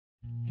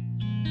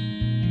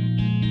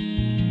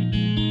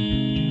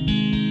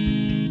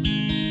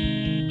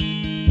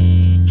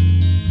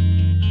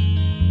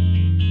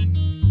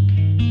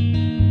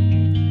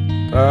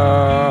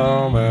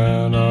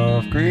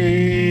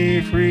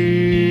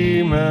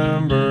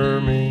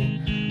remember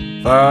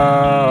me.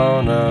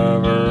 Thou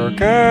never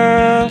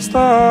canst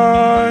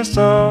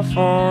thyself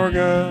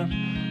forget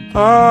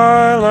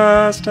thy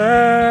last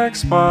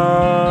expiring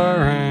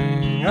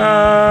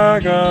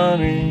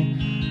agony,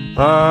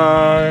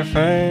 thy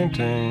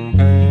fainting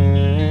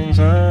pangs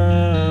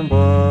and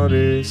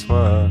bloody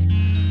sweat,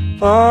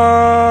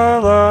 thy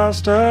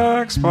last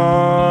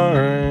expiring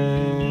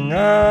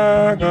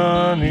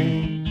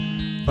agony,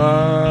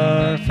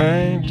 thy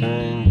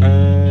fainting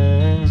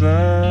pangs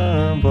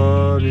and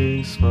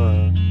bloody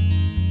sweat.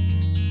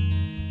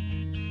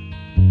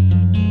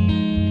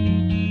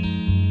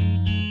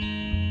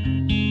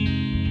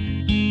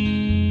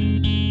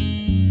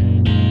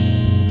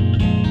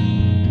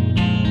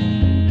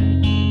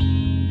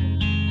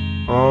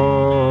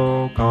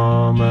 Oh,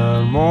 come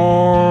and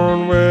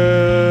mourn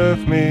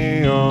with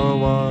me a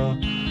while.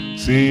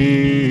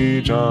 See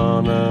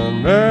John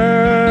and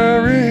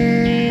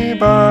Mary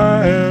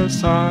by his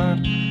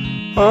side.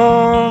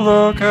 Oh,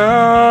 look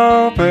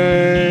how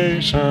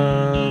patiently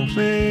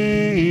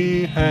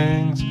he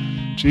hangs.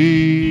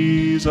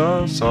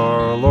 Jesus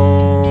our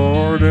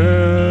Lord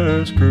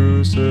is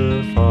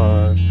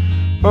crucified.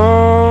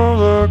 Oh,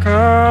 look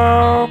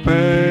how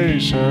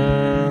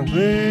patiently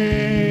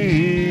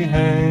he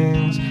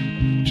hangs.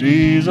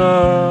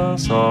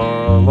 Jesus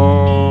our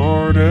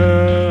Lord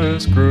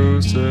is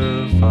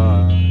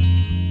crucified.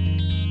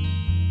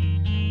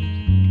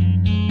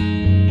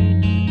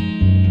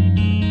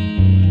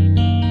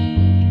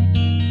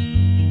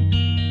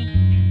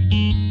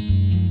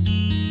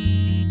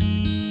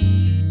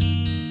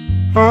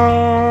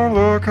 Oh,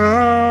 look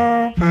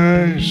how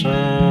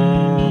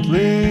patiently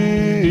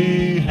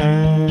he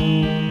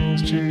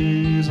hangs.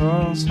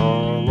 Jesus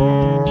our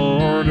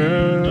Lord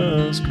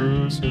is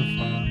crucified.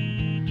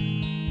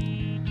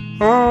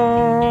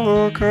 Oh,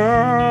 look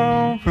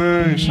how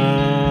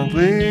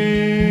patiently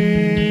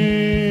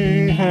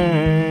he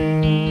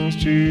hangs.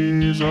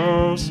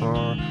 Jesus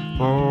our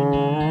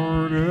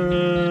Lord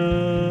is